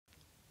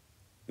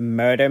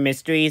Murder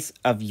Mysteries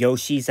of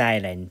Yoshi's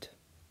Island.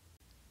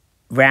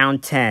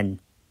 Round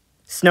 10.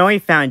 Snowy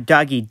found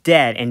Dougie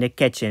dead in the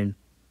kitchen.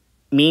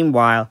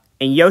 Meanwhile,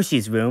 in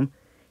Yoshi's room,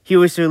 he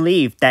was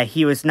relieved that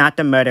he was not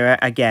the murderer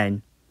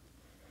again.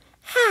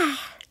 I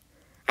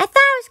thought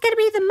I was going to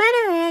be the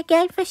murderer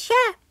again for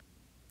sure.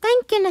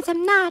 Thank goodness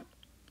I'm not.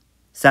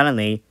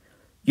 Suddenly,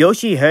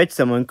 Yoshi heard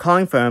someone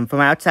calling for him from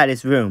outside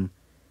his room.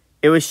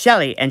 It was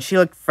Shelly, and she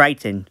looked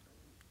frightened.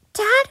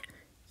 Dad,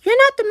 you're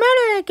not the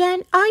murderer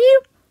again, are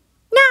you?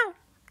 No,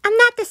 I'm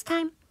not this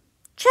time.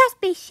 Trust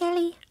me,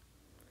 Shelly.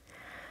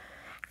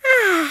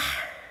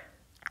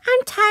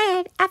 I'm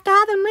tired after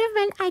all the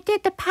movement I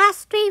did the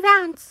past 3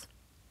 rounds.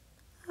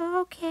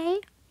 Okay.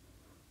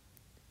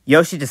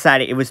 Yoshi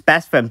decided it was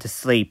best for him to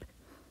sleep.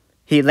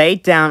 He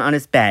laid down on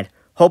his bed,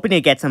 hoping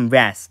to get some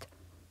rest.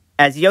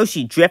 As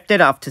Yoshi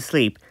drifted off to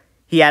sleep,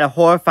 he had a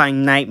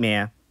horrifying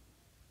nightmare.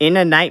 In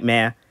the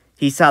nightmare,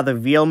 he saw the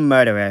real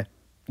murderer,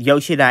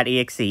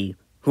 Yoshi.exe,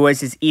 who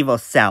was his evil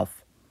self.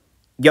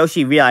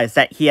 Yoshi realized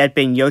that he had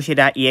been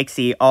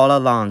Yoshi.exe all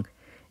along,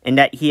 and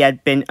that he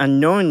had been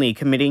unknowingly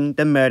committing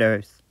the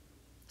murders.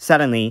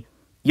 Suddenly,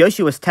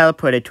 Yoshi was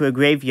teleported to a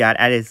graveyard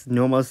at his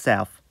normal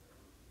self.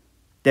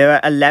 There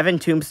were 11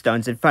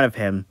 tombstones in front of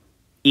him,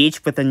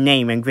 each with a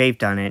name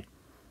engraved on it.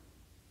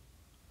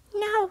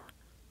 No,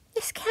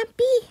 this can't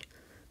be.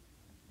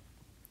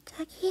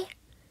 Dougie,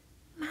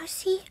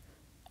 Mousy,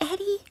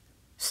 Eddie,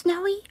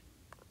 Snowy,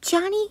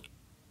 Johnny,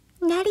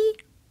 Nettie,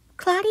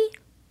 Claudie,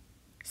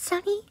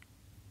 Sonny,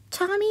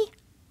 Tommy,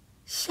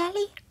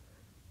 Shelly,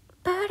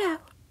 Birdo.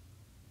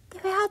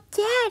 They're all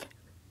dead.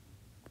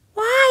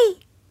 Why?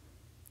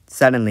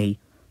 Suddenly,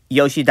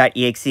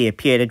 Yoshi.exe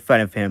appeared in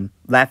front of him,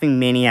 laughing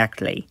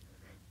maniacally.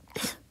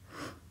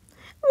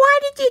 Why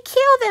did you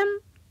kill them?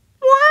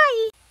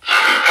 Why?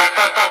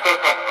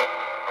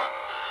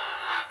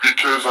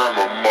 Because I'm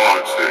a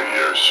monster,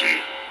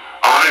 Yoshi.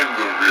 I'm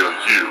the real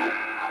you.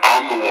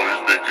 I'm the one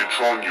who's been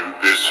controlling you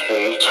this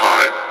whole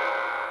time.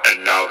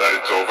 And now that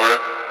it's over,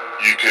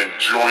 you can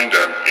join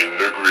them in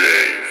the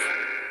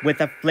grave. With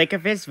a flick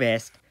of his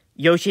wrist,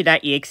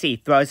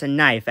 Yoshi.exe throws a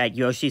knife at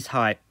Yoshi's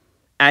heart.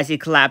 As he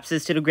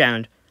collapses to the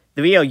ground,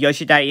 the real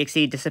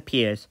Yoshi.exe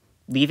disappears,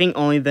 leaving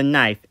only the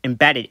knife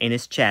embedded in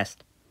his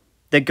chest.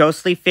 The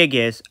ghostly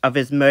figures of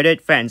his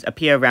murdered friends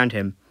appear around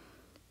him,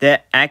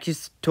 their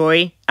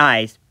accusatory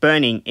eyes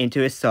burning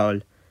into his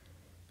soul.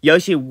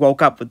 Yoshi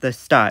woke up with a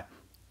start,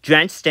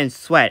 drenched in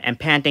sweat and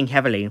panting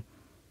heavily.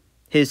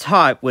 His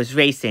heart was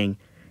racing,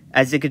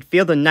 as he could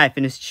feel the knife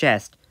in his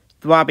chest,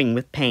 throbbing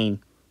with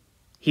pain.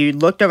 He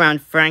looked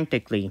around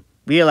frantically,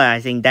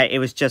 realizing that it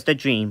was just a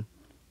dream.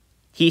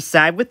 He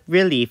sighed with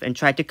relief and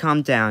tried to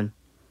calm down.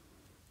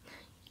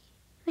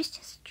 It was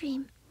just a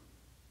dream.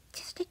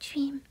 Just a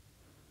dream.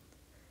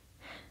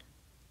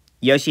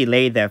 Yoshi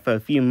lay there for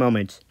a few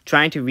moments,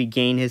 trying to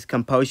regain his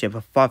composure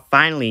before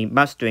finally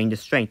mustering the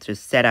strength to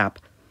sit up.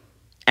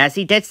 As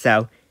he did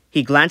so,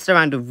 he glanced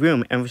around the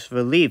room and was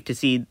relieved to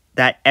see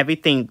that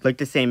everything looked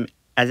the same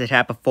as it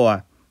had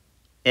before.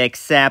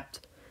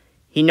 Except,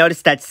 he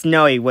noticed that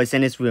Snowy was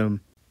in his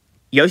room.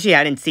 Yoshi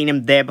hadn't seen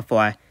him there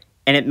before,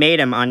 and it made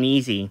him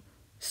uneasy.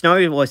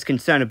 Snowy was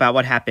concerned about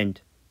what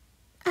happened.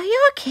 Are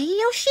you okay,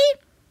 Yoshi?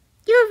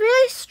 You were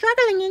really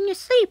struggling in your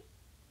sleep.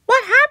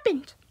 What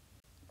happened?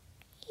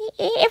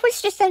 It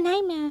was just a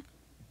nightmare.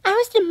 I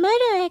was the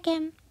murderer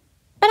again.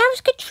 But I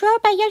was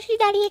controlled by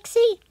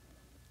Yoshi.exe.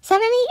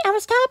 Suddenly, I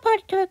was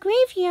teleported to a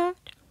graveyard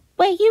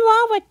where you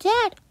all were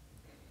dead.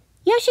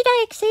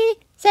 Yoshi.exe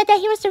said that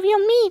he was the real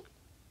me.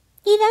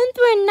 He then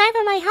threw a knife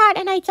at my heart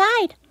and I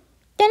died.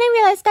 Then I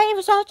realized that it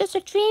was all just a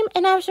dream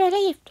and I was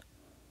relieved.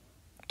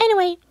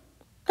 Anyway,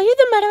 are you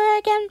the murderer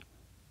again?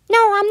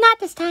 No, I'm not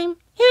this time.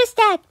 He was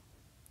dead.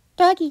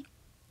 Dougie.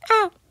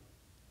 Ow.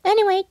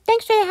 Anyway,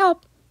 thanks for your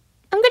help.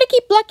 I'm gonna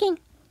keep looking.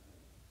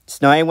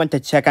 Snowy went to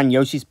check on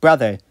Yoshi's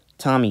brother,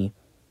 Tommy.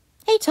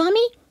 Hey,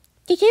 Tommy,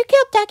 did you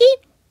kill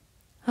Dougie?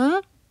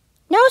 Huh?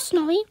 No,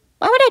 Snowy.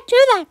 Why would I do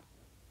that?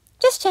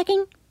 Just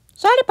checking.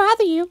 Sorry to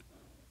bother you.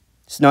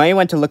 Snowy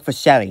went to look for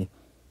Shelly.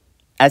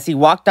 As he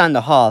walked down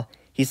the hall,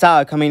 he saw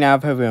her coming out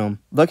of her room,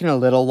 looking a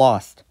little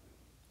lost.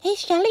 Hey,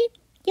 Shelly,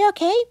 you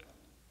okay?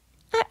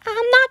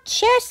 I'm not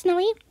sure,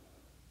 Snowy.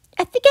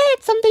 I think I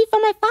had something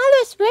from my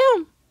father's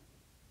room.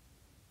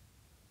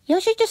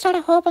 Yoshi just had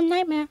a horrible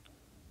nightmare.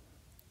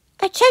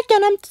 I checked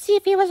on him to see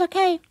if he was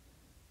okay.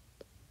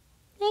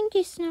 Thank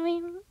you,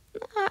 Snowy.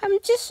 I'm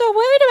just so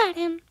worried about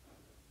him.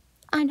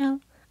 I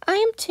know. I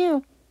am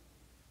too.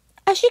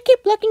 I should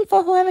keep looking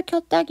for whoever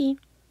killed Dougie.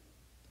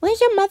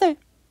 Where's your mother?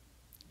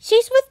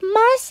 She's with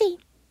Marcy.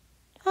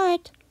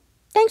 Alright.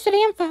 Thanks for the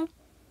info.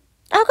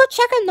 I'll go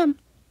check on them.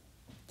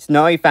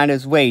 Snowy found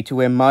his way to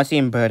where Marcy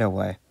and Birdo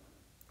were.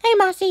 Hey,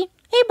 Marcy.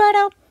 Hey,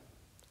 Birdo.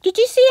 Did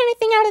you see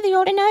anything out of the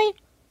ordinary?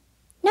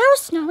 No,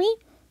 Snowy.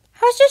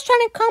 I was just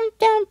trying to calm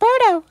down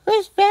Birdo, who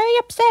is very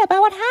upset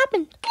about what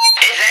happened.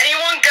 Is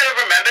anyone gonna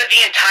remember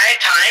the entire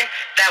time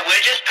that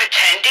we're just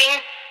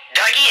pretending?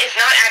 Dougie is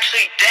not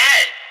actually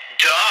dead.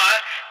 Duh.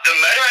 The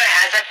murderer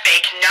has a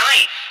fake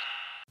knife.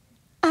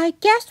 I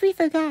guess we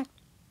forgot.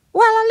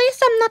 Well, at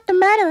least I'm not the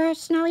murderer,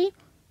 Snowy.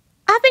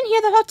 I've been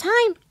here the whole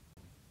time.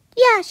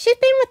 Yeah, she's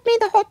been with me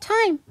the whole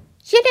time.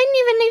 She didn't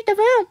even leave the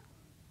room.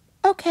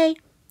 Okay,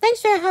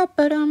 thanks for your help,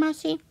 Birdo and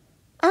Marcy.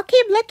 I'll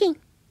keep looking.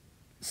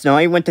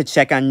 Snowy went to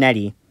check on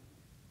Nettie.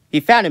 He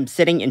found him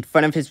sitting in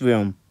front of his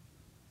room.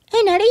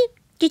 Hey, Nettie,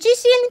 did you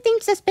see anything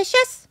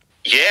suspicious?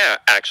 Yeah,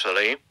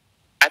 actually.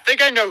 I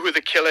think I know who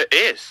the killer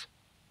is.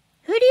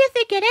 Who do you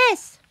think it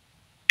is?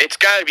 It's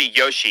gotta be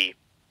Yoshi.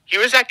 He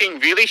was acting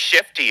really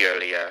shifty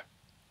earlier.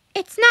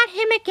 It's not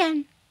him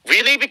again.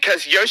 Really?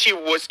 Because Yoshi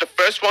was the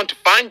first one to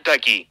find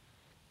Dougie.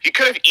 He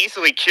could have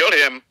easily killed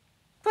him.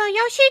 Well,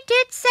 Yoshi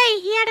did say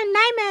he had a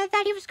nightmare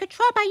that he was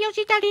controlled by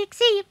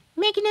Yoshi.exe,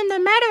 making him the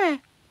murderer.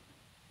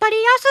 But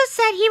he also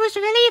said he was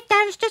relieved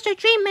that it was just a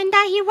dream and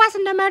that he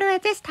wasn't the murderer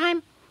this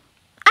time.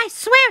 I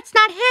swear it's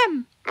not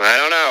him. I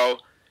don't know.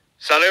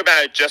 Something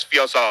about it just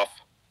feels off.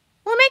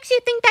 What makes you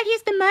think that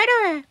he's the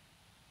murderer?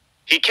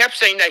 He kept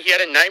saying that he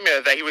had a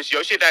nightmare that he was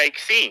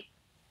Yoshi.exe.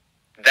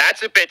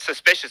 That's a bit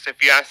suspicious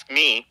if you ask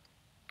me.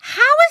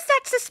 How is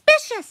that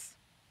suspicious?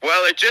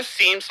 Well, it just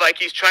seems like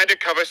he's trying to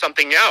cover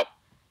something up.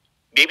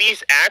 Maybe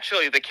he's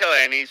actually the killer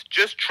and he's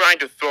just trying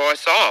to throw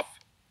us off.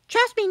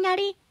 Trust me,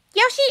 Nettie.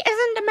 Yoshi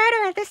isn't the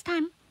murderer this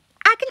time.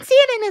 I can see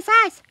it in his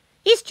eyes.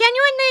 He's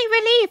genuinely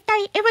relieved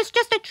that it was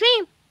just a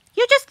dream.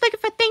 You're just looking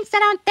for things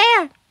that aren't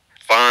there.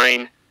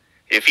 Fine,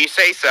 if you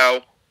say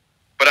so.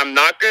 But I'm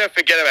not going to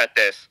forget about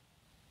this.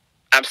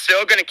 I'm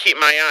still going to keep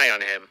my eye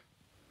on him.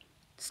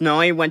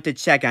 Snowy went to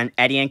check on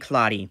Eddie and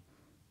Claudie.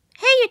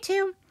 Hey, you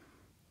two.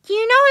 Do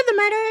you know who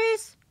the murderer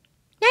is?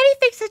 Nettie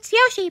thinks it's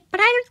Yoshi, but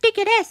I don't think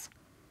it is.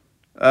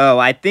 Oh,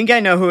 I think I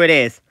know who it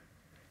is.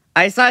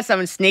 I saw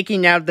someone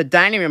sneaking out of the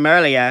dining room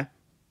earlier.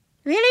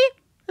 Really?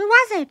 Who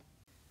was it?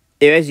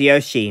 It was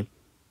Yoshi.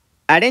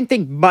 I didn't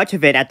think much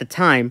of it at the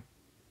time,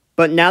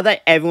 but now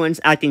that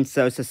everyone's acting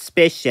so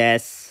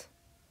suspicious...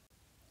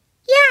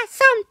 Yeah,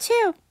 some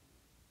too.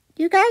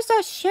 You guys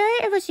are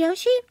sure it was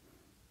Yoshi?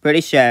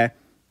 Pretty sure.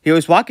 He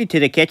was walking to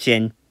the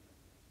kitchen.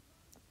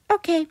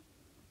 Okay.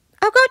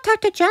 I'll go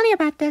talk to Johnny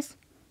about this.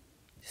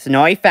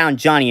 Snowy found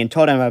Johnny and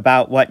told him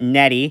about what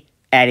Nettie,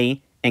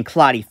 Eddie, and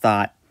Claudie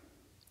thought.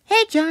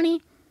 Hey,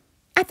 Johnny.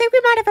 I think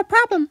we might have a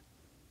problem.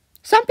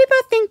 Some people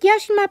think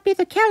Yoshi might be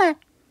the killer.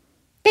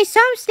 They saw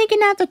him sneaking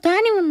out the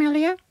dining room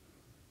earlier.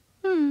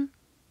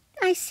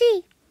 I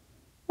see.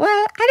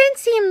 Well, I didn't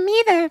see him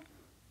either,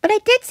 but I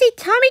did see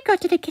Tommy go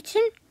to the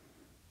kitchen.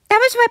 That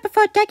was right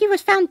before Dougie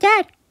was found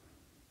dead.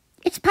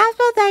 It's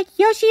possible that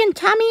Yoshi and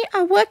Tommy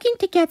are working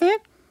together,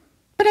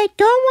 but I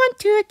don't want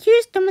to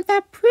accuse them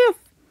without proof.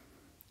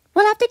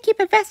 We'll have to keep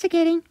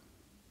investigating.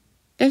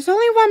 There's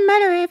only one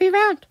murderer every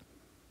round.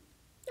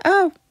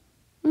 Oh,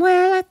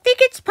 well, I think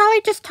it's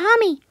probably just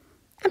Tommy.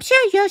 I'm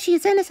sure Yoshi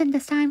is innocent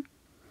this time.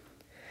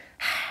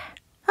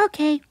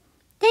 Okay,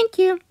 thank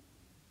you.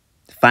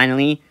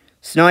 Finally,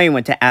 Snowy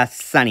went to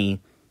ask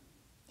Sunny.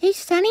 Hey,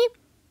 Sunny,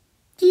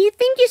 do you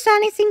think you saw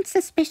anything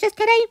suspicious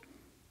today?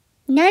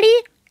 Nettie,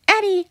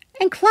 Eddie,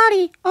 and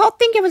Claudie all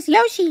think it was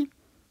Yoshi,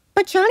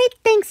 but Johnny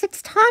thinks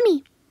it's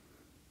Tommy.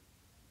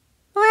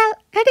 Well,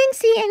 I didn't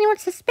see anyone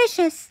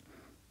suspicious,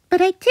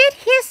 but I did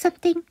hear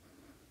something.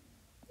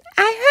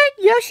 I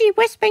heard Yoshi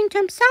whispering to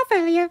himself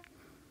earlier.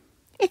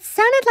 It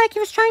sounded like he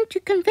was trying to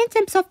convince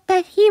himself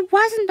that he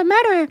wasn't the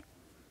murderer.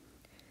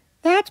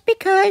 That's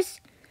because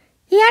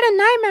he had a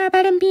nightmare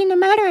about him being the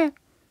murderer,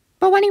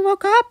 but when he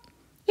woke up,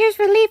 he was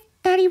relieved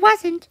that he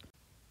wasn't.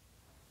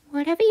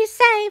 Whatever you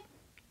say,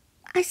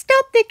 I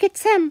still think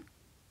it's him.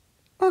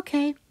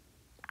 Okay,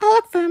 I'll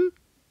look for him.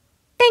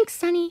 Thanks,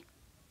 Sunny.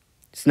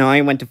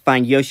 Snowy went to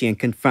find Yoshi and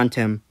confront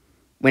him.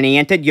 When he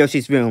entered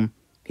Yoshi's room,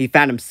 he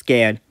found him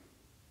scared.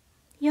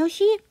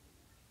 Yoshi,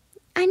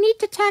 I need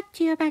to talk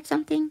to you about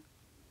something.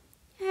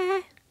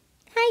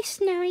 Hi,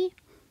 Snowy.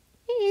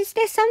 Is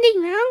there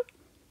something wrong?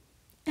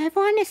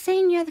 Everyone is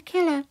saying you're the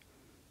killer.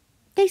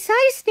 They saw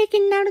you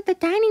sneaking out of the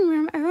dining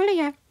room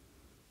earlier.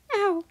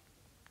 Oh,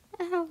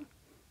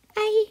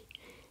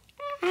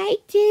 I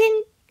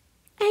didn't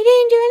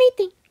do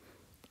anything.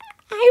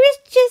 I was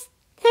just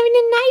having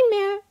a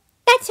nightmare.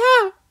 That's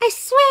all. I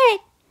swear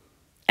it.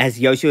 As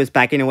Yoshi was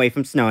backing away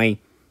from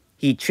Snowy,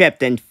 he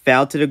tripped and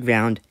fell to the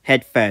ground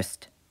head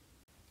first.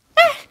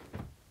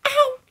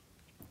 Ow!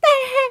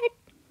 That hurt.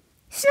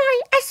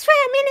 Snowy, I swear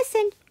I'm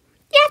innocent.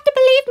 You have to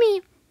believe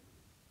me.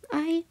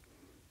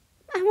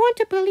 I want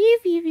to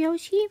believe you,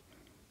 Yoshi.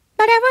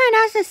 But everyone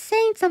else is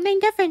saying something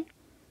different.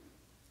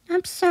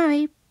 I'm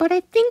sorry, but I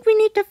think we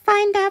need to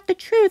find out the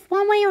truth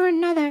one way or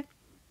another.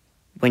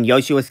 When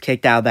Yoshi was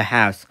kicked out of the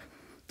house,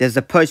 there's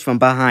a push from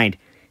behind,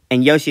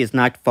 and Yoshi is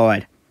knocked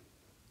forward.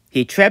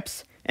 He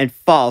trips and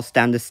falls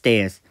down the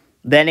stairs,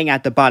 landing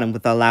at the bottom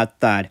with a loud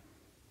thud.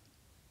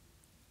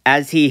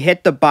 As he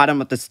hit the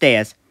bottom of the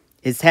stairs,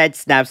 his head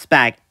snaps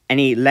back and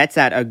he lets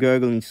out a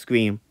gurgling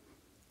scream.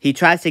 He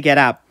tries to get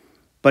up,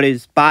 but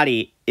his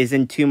body is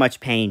in too much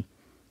pain.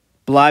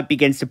 Blood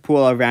begins to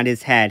pool around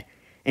his head,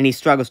 and he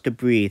struggles to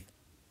breathe.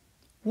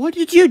 What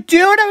did you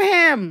do to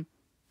him?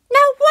 No,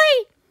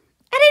 wait!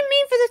 I didn't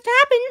mean for this to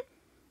happen.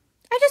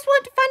 I just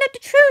wanted to find out the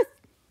truth.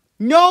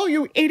 No,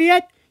 you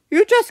idiot!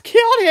 You just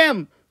killed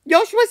him!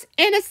 Yoshi was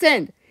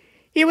innocent!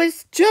 He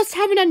was just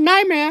having a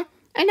nightmare,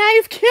 and now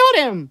you've killed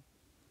him!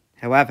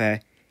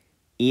 However,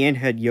 Ian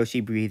heard Yoshi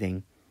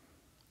breathing.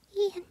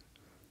 Ian,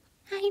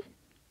 I'm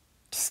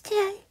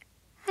still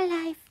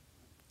alive.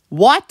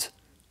 What?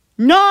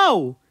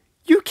 No!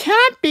 You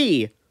can't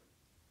be!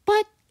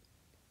 But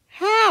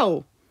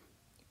how?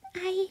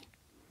 I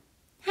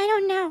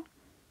don't know.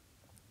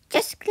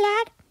 Just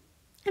glad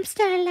I'm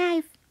still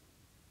alive.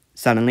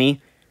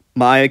 Suddenly,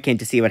 Mario came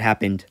to see what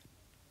happened.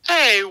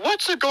 Hey,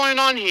 what's going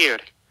on here?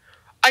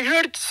 I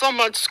heard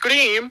someone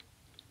scream.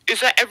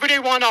 Is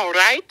everyone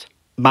alright?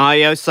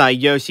 Mario saw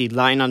Yoshi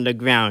lying on the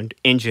ground,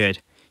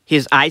 injured.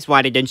 His eyes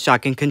widened in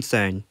shock and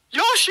concern.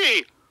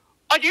 Yoshi!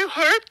 Are you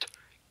hurt?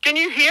 Can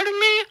you hear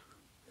me?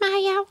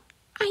 Mario,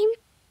 I'm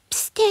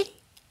still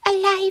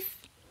alive.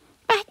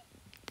 But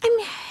I'm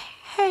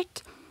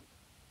hurt.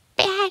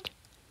 Bad.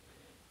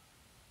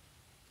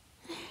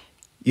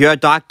 You're a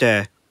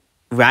doctor,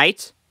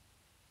 right?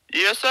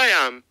 Yes, I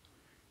am.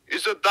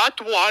 Is that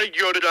why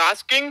you're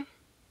asking?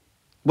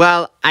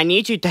 Well, I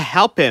need you to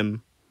help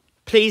him.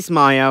 Please,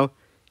 Mario.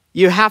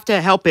 You have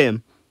to help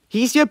him.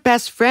 He's your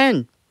best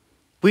friend.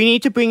 We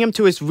need to bring him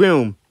to his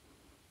room.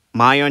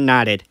 Mario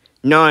nodded,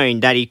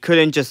 knowing that he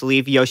couldn't just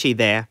leave Yoshi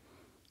there.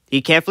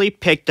 He carefully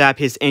picked up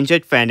his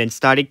injured friend and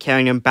started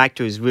carrying him back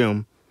to his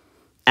room.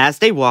 As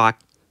they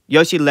walked,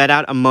 Yoshi let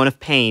out a moan of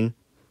pain.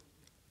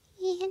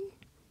 Ian,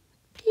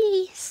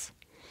 please,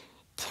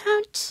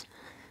 don't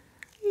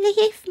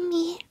leave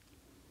me.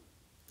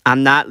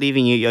 I'm not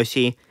leaving you,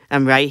 Yoshi.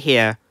 I'm right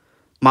here.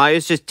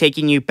 Mario's just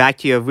taking you back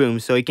to your room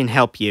so he can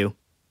help you.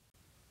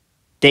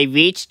 They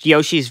reached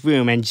Yoshi's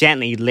room and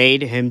gently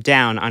laid him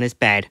down on his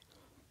bed.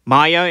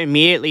 Mario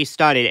immediately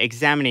started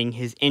examining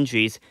his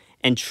injuries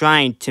and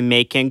trying to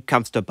make him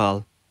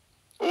comfortable.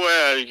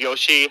 Well,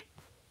 Yoshi,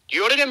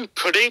 you're in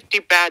pretty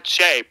bad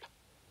shape.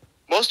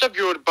 Most of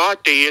your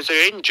body is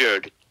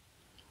injured.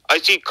 I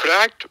see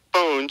cracked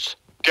bones,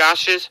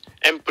 gashes,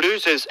 and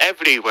bruises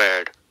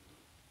everywhere.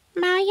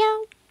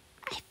 Mario,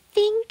 I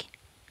think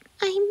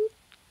I'm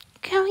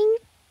going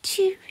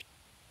to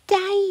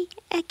die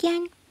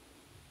again.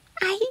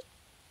 I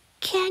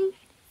can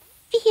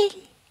feel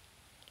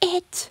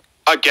it.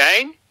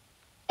 Again?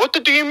 What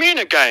do you mean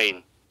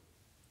again?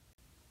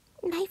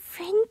 My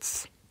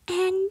friends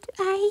and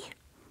I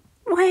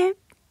were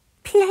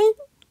playing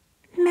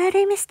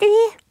murder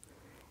mystery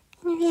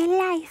in real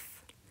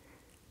life.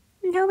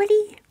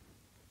 Nobody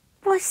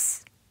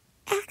was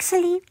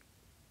actually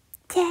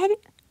dead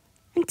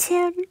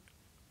until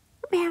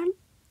round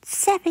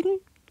 7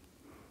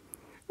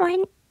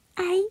 when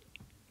I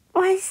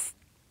was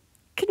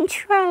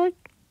controlled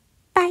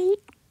by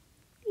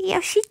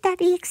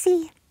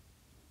Yoshi.exe.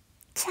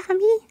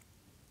 Tommy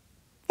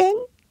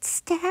then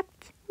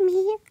stabbed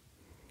me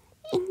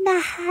in the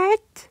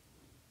heart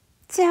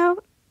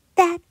so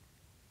that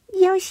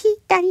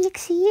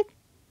Yoshi.exe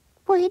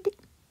would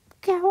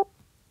go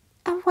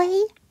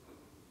away,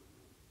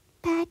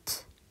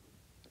 but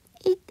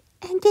it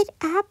ended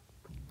up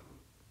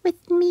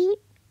with me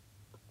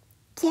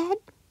dead,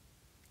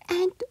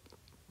 and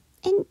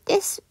in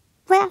this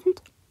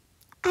round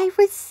I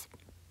was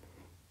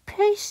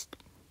pushed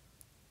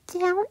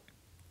down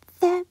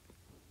the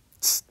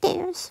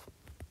stairs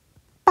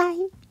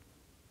by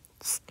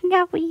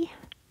Snowy.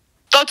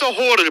 That's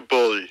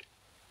horrible.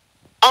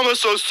 I'm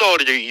so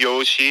sorry,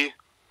 Yoshi.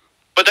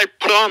 But I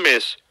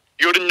promise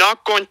you're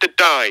not going to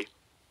die.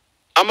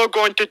 I'm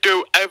going to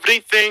do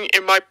everything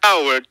in my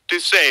power to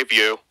save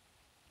you.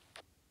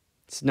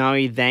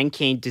 Snowy then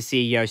came to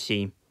see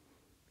Yoshi.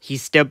 He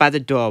stood by the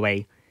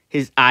doorway,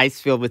 his eyes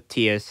filled with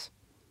tears.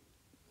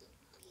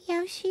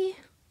 Yoshi,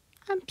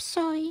 I'm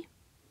sorry.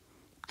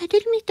 I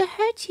didn't mean to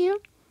hurt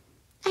you.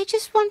 I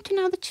just want to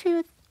know the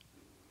truth.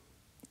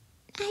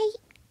 I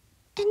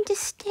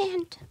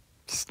understand,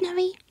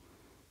 Snowy.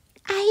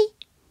 I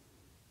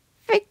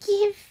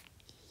forgive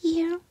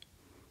you.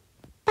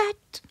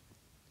 But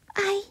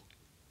I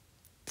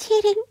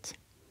didn't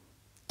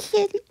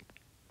kill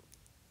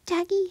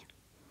Dougie.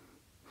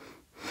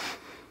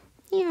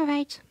 You're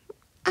right.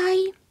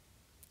 I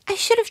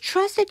should have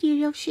trusted you,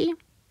 Yoshi.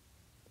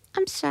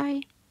 I'm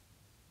sorry.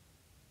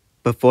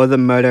 Before the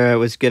murderer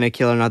was gonna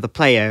kill another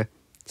player,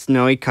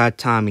 Snowy caught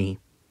Tommy.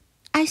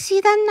 I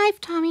see that knife,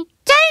 Tommy.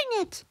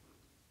 Dang it!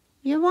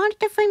 You wanted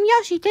to frame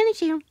Yoshi,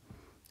 didn't you?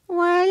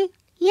 Well,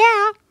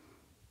 yeah.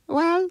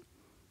 Well,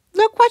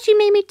 look what you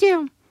made me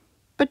do.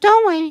 But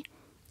don't worry.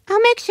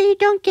 I'll make sure you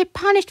don't get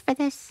punished for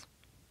this.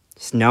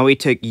 Snowy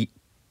took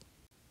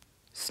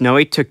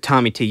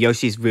Tommy to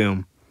Yoshi's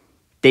room.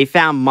 They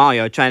found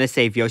Mario trying to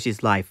save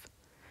Yoshi's life.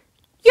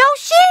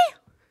 Yoshi?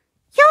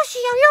 Yoshi,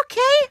 are you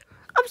okay?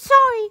 I'm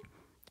sorry.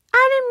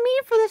 I didn't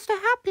mean for this to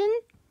happen.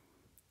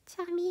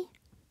 Tommy,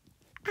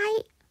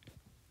 I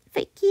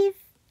forgive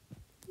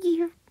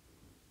you.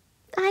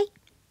 I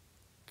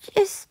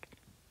just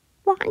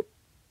want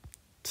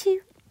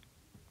to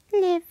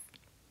live.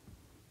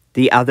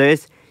 The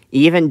others,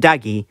 even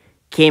Dougie,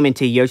 came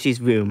into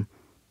Yoshi's room,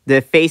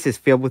 their faces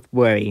filled with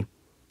worry.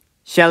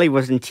 Shelly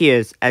was in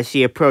tears as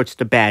she approached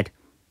the bed.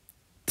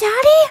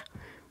 Daddy?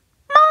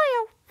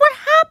 Mario, what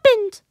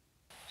happened?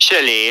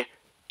 Shelly,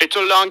 it's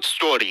a long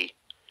story.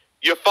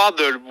 Your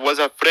father was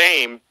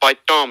framed by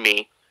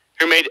Tommy,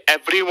 who made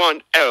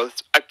everyone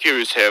else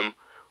accuse him,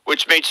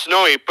 which made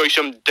Snowy push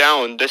him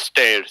down the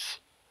stairs.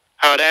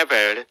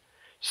 However,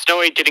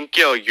 Snowy didn't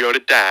kill your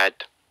dad.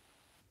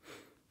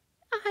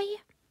 I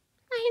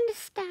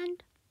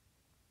understand.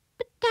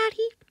 But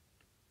Daddy,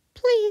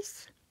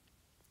 please,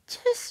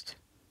 just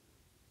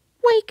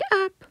wake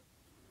up.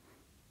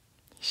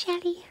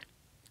 Shelly,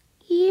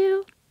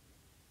 you're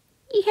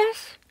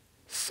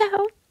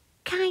so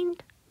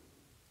kind.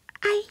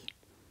 I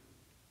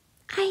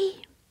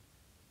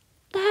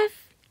love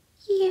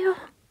you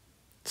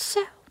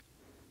so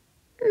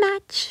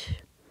much.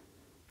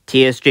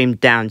 Tears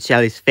streamed down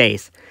Shelly's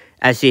face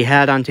as she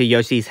held onto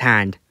Yoshi's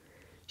hand.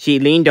 She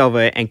leaned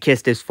over and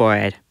kissed his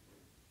forehead.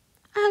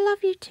 I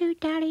love you too,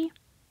 Daddy.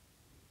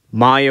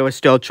 Mario was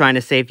still trying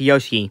to save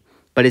Yoshi,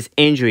 but his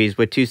injuries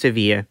were too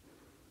severe.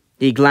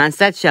 He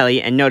glanced at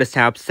Shelly and noticed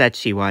how upset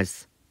she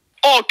was.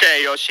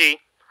 Okay, Yoshi.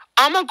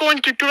 I'm going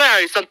to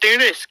try something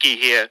risky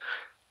here.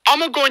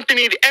 I'm going to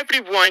need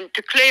everyone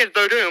to clear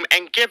the room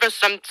and give us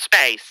some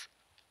space.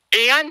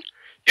 Ian,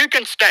 you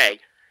can stay.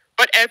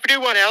 But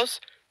everyone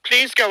else,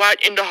 please go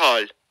out in the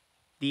hall.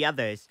 The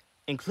others,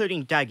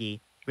 including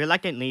Dougie,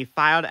 reluctantly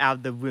filed out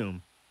of the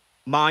room.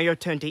 Mario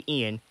turned to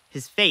Ian,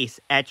 his face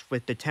etched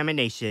with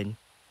determination.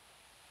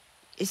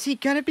 Is he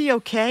gonna be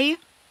okay?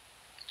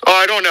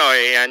 I don't know,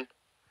 Ian.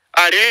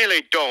 I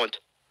really don't.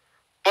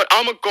 But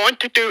I'm going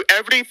to do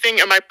everything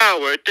in my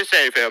power to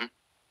save him.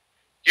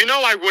 You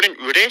know I wouldn't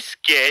risk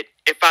it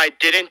if I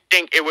didn't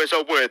think it was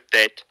worth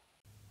it.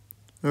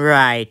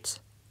 Right.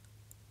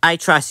 I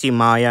trust you,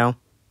 Mario.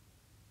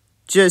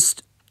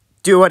 Just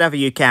do whatever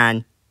you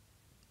can.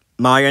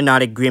 Mario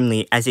nodded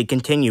grimly as he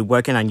continued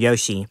working on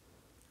Yoshi.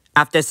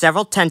 After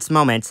several tense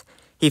moments,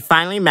 he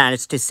finally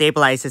managed to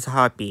stabilize his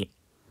heartbeat.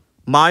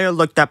 Mario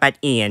looked up at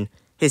Ian,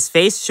 his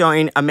face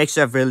showing a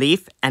mixture of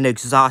relief and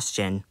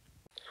exhaustion.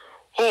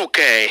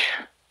 Okay.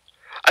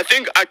 I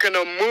think I can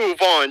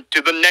move on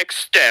to the next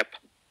step.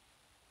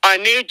 I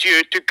need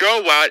you to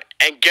go out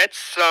and get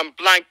some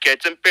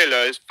blankets and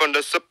pillows from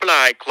the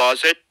supply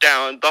closet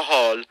down the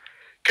hall.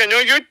 Can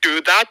you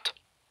do that?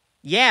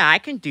 Yeah, I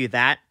can do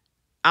that.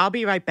 I'll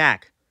be right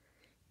back.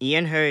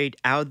 Ian hurried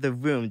out of the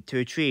room to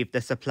retrieve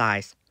the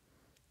supplies.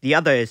 The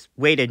others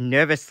waited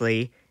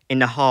nervously in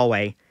the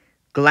hallway,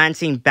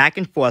 glancing back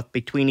and forth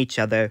between each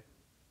other.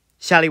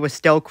 Shelly was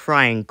still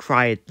crying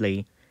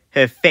quietly,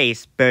 her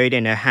face buried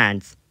in her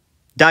hands.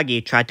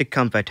 Dougie tried to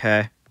comfort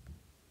her.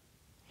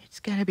 It's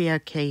gonna be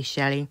okay,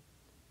 Shelly.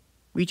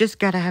 We just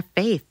gotta have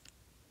faith.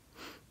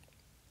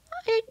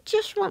 I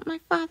just want my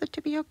father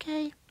to be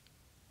okay.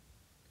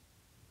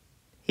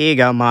 Here you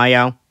go,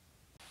 Mario.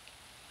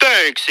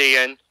 Thanks,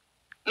 Ian.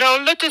 Now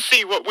let us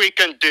see what we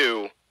can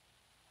do.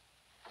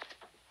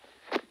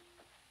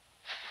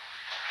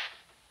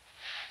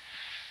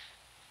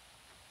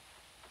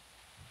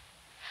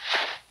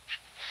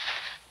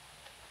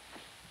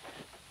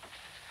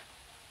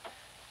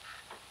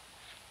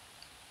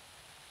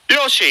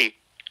 Yoshi,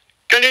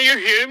 can you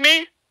hear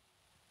me?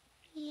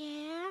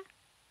 Yeah?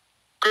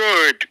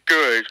 Good,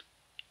 good.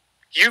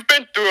 You've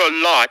been through a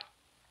lot,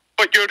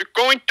 but you're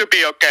going to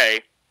be okay.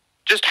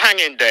 Just hang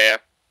in there.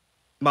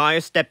 Mario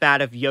stepped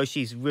out of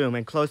Yoshi's room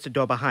and closed the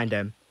door behind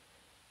him.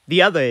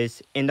 The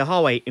others in the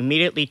hallway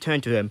immediately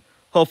turned to him,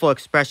 hopeful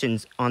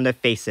expressions on their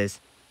faces.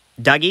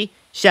 Dougie,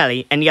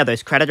 Shelly, and the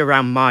others crowded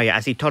around Mario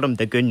as he told them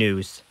the good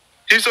news.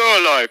 He's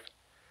alive,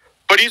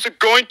 but he's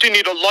going to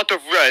need a lot of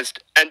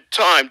rest and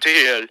time to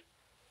heal.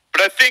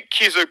 But I think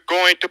he's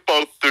going to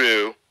pull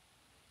through.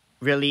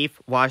 Relief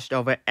washed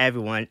over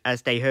everyone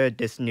as they heard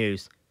this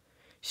news.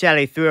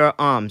 Shelly threw her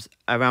arms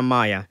around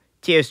Mario,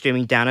 tears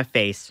streaming down her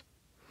face.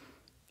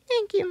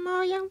 Thank you,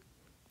 Mario.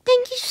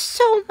 Thank you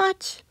so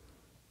much.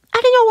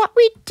 I don't know what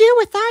we'd do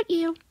without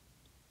you.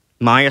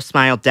 Mario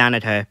smiled down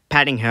at her,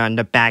 patting her on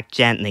the back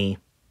gently.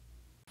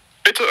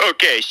 It's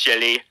okay,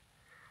 Shelly.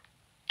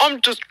 I'm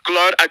just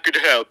glad I could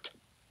help.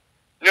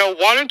 Now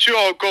why don't you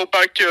all go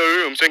back to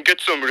your rooms and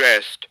get some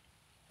rest?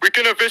 We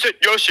can visit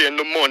Yoshi in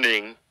the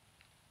morning.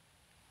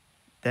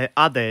 The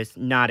others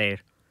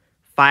nodded,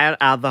 filed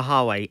out of the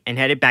hallway, and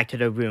headed back to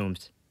their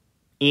rooms.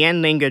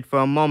 Ian lingered for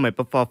a moment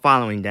before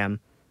following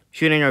them,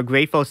 shooting a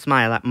grateful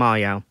smile at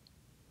Mario.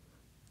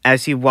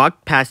 As he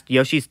walked past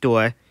Yoshi's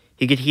door,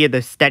 he could hear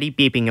the steady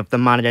beeping of the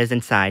monitors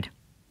inside.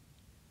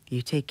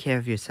 You take care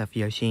of yourself,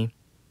 Yoshi.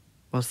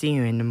 We'll see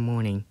you in the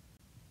morning.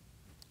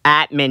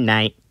 At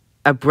midnight,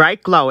 a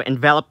bright glow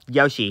enveloped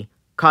Yoshi,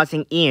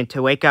 causing Ian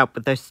to wake up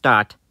with a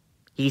start.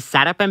 He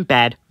sat up in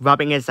bed,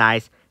 rubbing his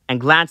eyes,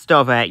 and glanced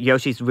over at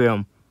Yoshi's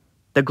room.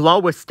 The glow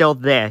was still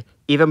there,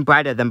 even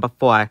brighter than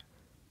before.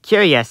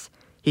 Curious,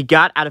 he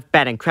got out of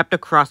bed and crept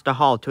across the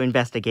hall to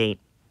investigate.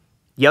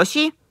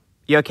 Yoshi?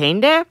 You okay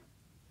in there?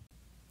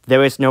 There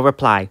was no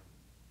reply,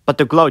 but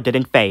the glow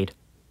didn't fade.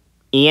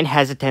 Ian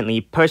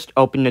hesitantly pushed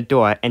open the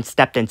door and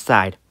stepped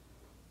inside.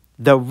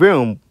 The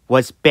room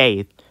was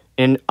bathed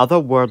in an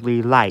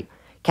otherworldly light,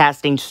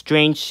 casting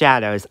strange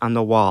shadows on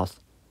the walls.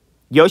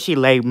 Yoshi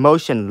lay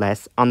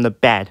motionless on the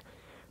bed,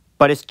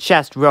 but his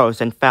chest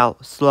rose and fell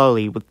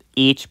slowly with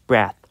each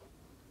breath.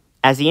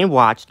 As Ian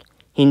watched,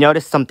 he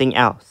noticed something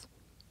else.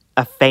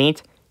 A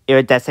faint,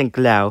 iridescent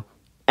glow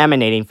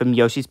emanating from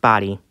Yoshi's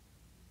body.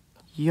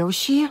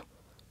 Yoshi?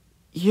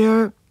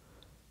 You're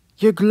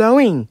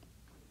glowing.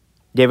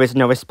 There was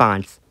no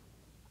response,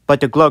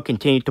 but the glow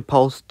continued to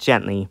pulse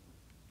gently.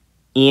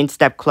 Ian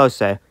stepped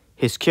closer,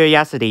 his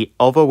curiosity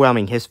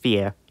overwhelming his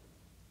fear.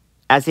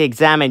 As he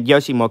examined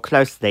Yoshi more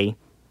closely,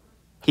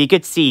 he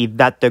could see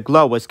that the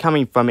glow was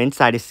coming from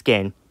inside his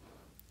skin,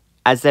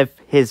 as if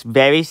his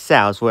very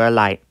cells were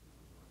alight.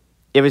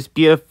 It was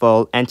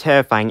beautiful and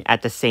terrifying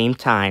at the same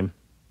time.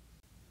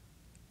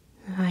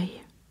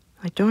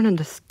 I don't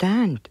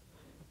understand.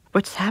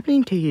 What's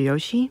happening to you,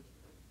 Yoshi?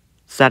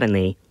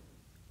 Suddenly,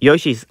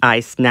 Yoshi's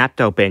eyes snapped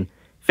open,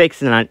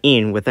 fixing on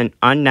Ian with an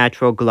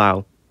unnatural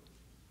glow.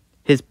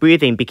 His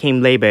breathing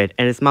became labored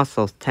and his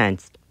muscles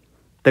tensed.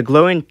 The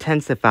glow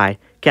intensified,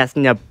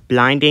 casting a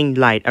blinding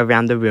light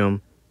around the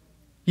room.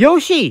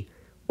 Yoshi!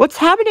 What's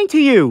happening to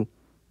you?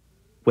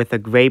 With a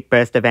great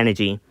burst of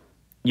energy,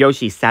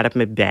 Yoshi sat up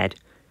in bed,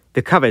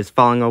 the covers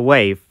falling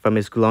away from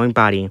his glowing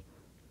body.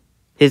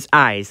 His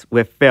eyes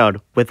were filled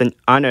with an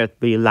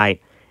unearthly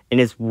light, and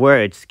his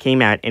words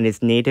came out in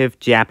his native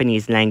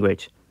Japanese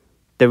language.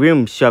 The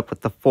room shook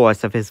with the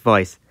force of his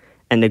voice,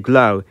 and the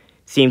glow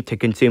seemed to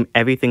consume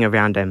everything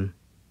around him.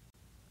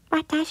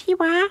 Watashi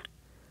wa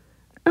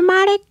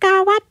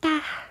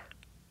umarekawata.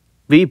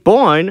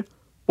 Reborn?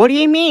 What do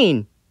you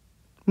mean?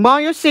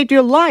 Mario saved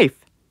your life.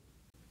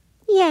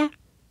 Yeah.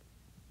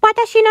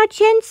 Watashi no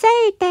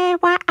jinsei de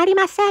wa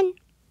arimasen.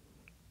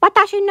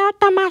 Watashi no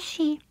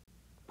tamashi.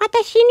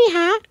 Watashi ni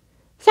ha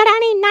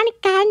sarani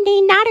nanika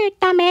ni naru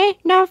tame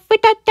no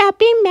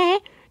futotabime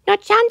no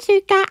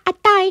chansu ga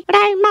atai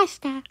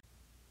raimashita.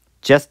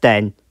 Just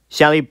then,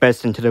 Shelly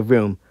burst into the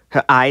room,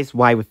 her eyes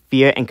wide with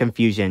fear and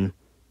confusion.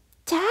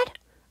 Dad,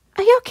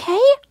 are you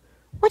okay?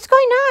 What's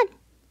going on?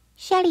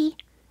 Shelly,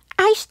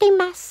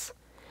 aishitemasu.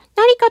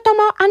 Narikoto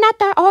mo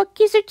anata o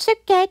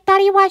kizutsuke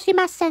tari wa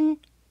shimasen.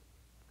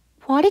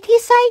 What did he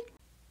say?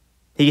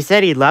 He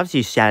said he loves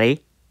you,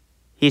 Shelly.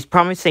 He's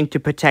promising to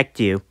protect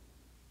you.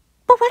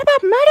 But what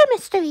about murder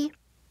mystery?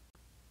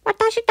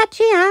 Watashi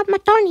tachi wa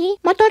mato ni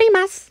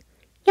modorimasu.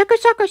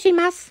 Yakusoku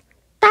shimasu.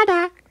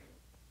 Tada,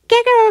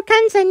 kega o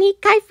kanzen ni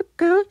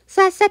kaifuku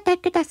sasete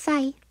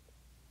kudasai.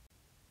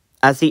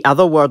 As the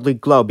otherworldly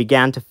glow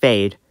began to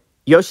fade,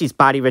 Yoshi's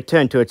body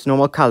returned to its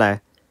normal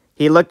color.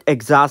 He looked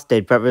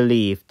exhausted but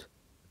relieved.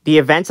 The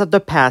events of the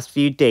past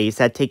few days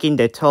had taken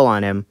their toll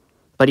on him,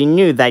 but he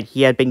knew that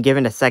he had been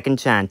given a second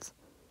chance.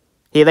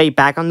 He lay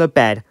back on the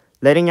bed,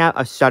 letting out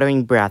a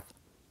shuddering breath.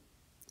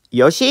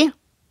 Yoshi?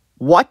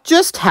 What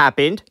just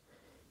happened?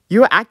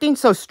 You were acting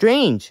so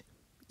strange.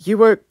 You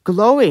were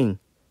glowing.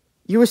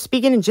 You were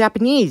speaking in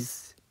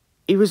Japanese.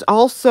 It was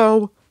all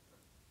so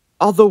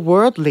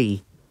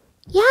otherworldly.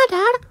 Yeah,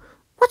 Dad.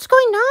 What's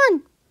going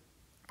on?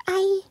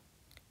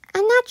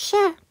 I'm not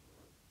sure.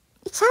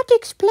 It's hard to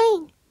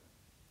explain.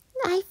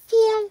 I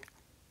feel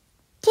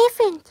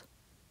different.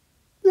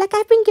 Like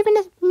I've been given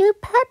a new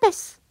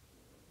purpose.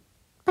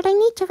 But I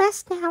need to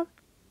rest now.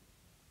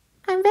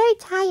 I'm very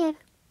tired.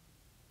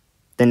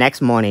 The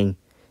next morning,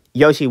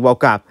 Yoshi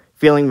woke up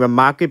feeling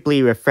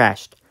remarkably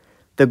refreshed.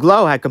 The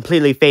glow had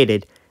completely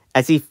faded,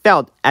 as he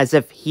felt as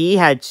if he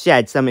had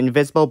shed some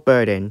invisible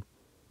burden.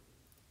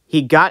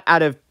 He got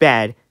out of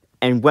bed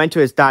and went to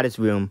his daughter's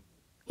room.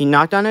 He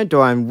knocked on her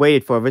door and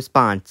waited for a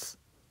response.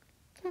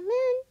 Come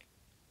in.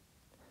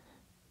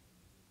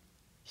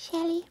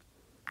 Shelly,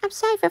 I'm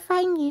sorry for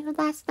frightening you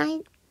last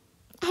night.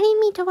 I didn't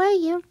mean to worry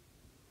you.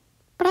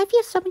 But I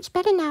feel so much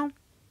better now.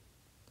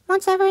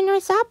 Once everyone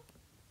is up,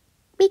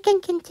 we can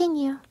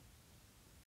continue.